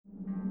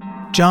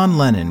John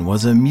Lennon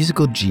was a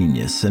musical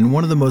genius and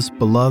one of the most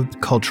beloved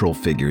cultural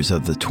figures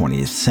of the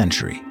 20th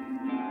century.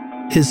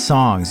 His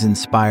songs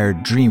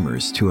inspired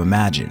dreamers to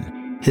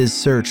imagine. His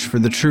search for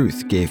the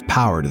truth gave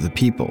power to the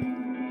people.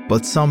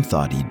 But some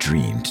thought he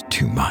dreamed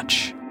too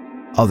much.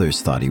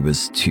 Others thought he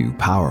was too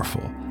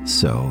powerful.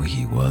 So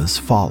he was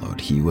followed,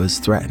 he was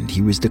threatened,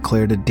 he was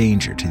declared a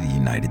danger to the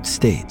United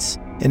States.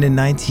 And in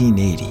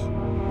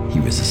 1980, he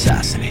was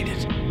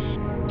assassinated.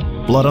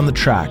 Blood on the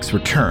Tracks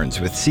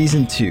returns with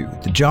Season 2,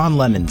 The John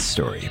Lennon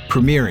Story,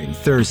 premiering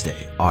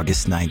Thursday,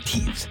 August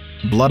 19th.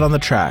 Blood on the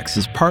Tracks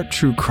is part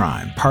true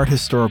crime, part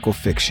historical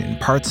fiction,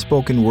 part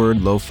spoken word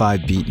lo-fi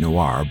beat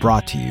noir,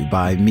 brought to you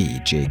by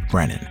me, Jake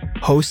Brennan,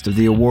 host of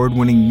the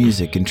award-winning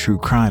music and true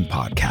crime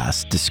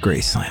podcast,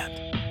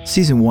 Disgraceland.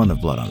 Season 1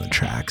 of Blood on the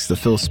Tracks, the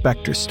Phil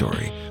Spector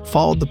story,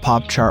 followed the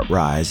pop chart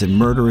rise and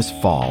murderous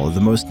fall of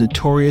the most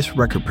notorious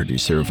record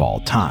producer of all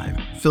time,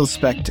 Phil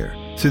Spector,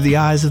 through the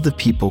eyes of the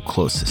people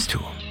closest to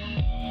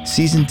him.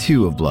 Season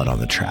 2 of Blood on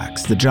the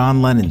Tracks, the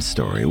John Lennon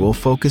story, will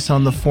focus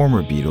on the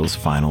former Beatles'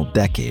 final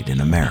decade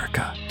in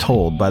America,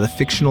 told by the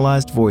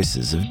fictionalized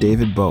voices of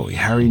David Bowie,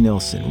 Harry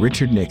Nilsson,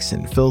 Richard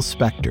Nixon, Phil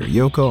Spector,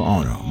 Yoko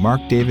Ono,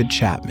 Mark David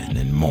Chapman,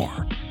 and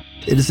more.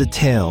 It is a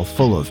tale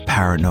full of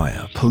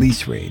paranoia,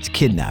 police raids,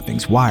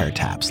 kidnappings,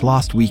 wiretaps,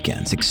 lost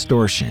weekends,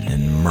 extortion,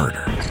 and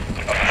murder.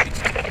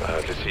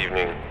 This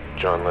evening,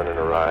 John Lennon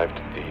arrived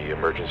at the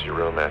emergency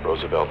room at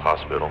Roosevelt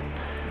Hospital.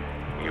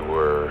 You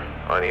were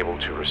unable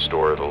to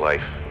restore the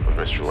life of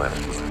Mr.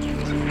 Lennon.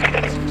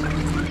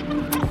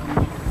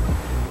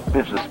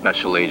 This is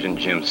Special Agent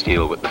Jim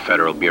Steele with the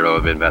Federal Bureau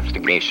of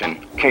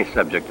Investigation. Case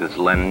subject is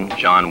Lennon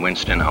John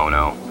Winston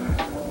Ono.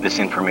 This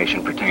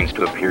information pertains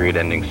to a period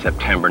ending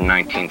September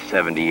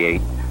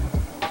 1978.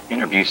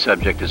 Interview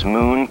subject is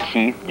Moon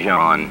Keith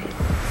John.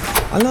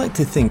 I like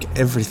to think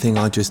everything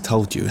I just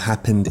told you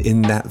happened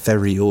in that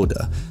very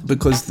order,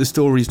 because the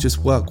stories just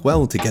work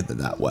well together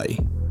that way.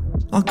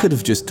 I could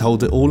have just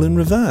told it all in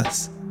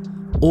reverse.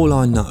 All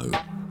I know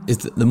is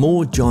that the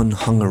more John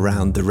hung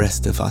around the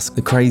rest of us,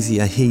 the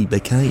crazier he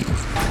became.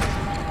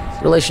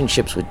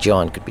 Relationships with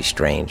John could be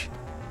strange.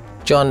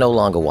 John no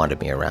longer wanted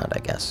me around, I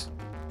guess.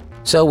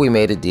 So we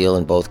made a deal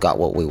and both got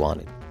what we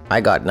wanted. I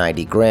got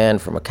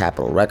 $90,000 from a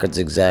Capitol Records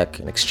exec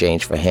in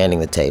exchange for handing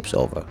the tapes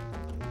over.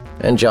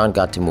 And John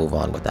got to move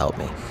on without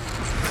me.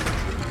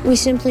 We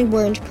simply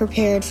weren't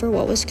prepared for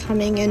what was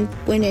coming, and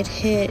when it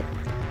hit,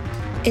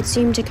 it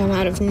seemed to come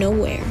out of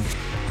nowhere.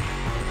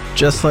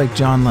 Just like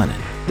John Lennon,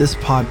 this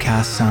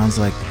podcast sounds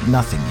like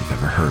nothing you've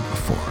ever heard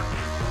before.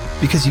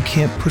 Because you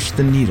can't push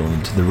the needle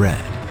into the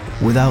red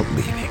without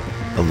leaving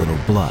a little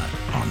blood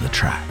on the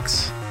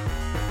tracks.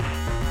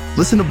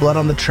 Listen to Blood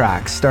on the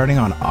Tracks starting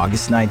on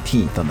August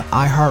 19th on the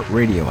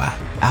iHeartRadio app,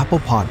 Apple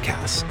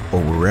Podcasts,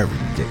 or wherever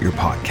you get your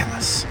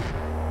podcasts.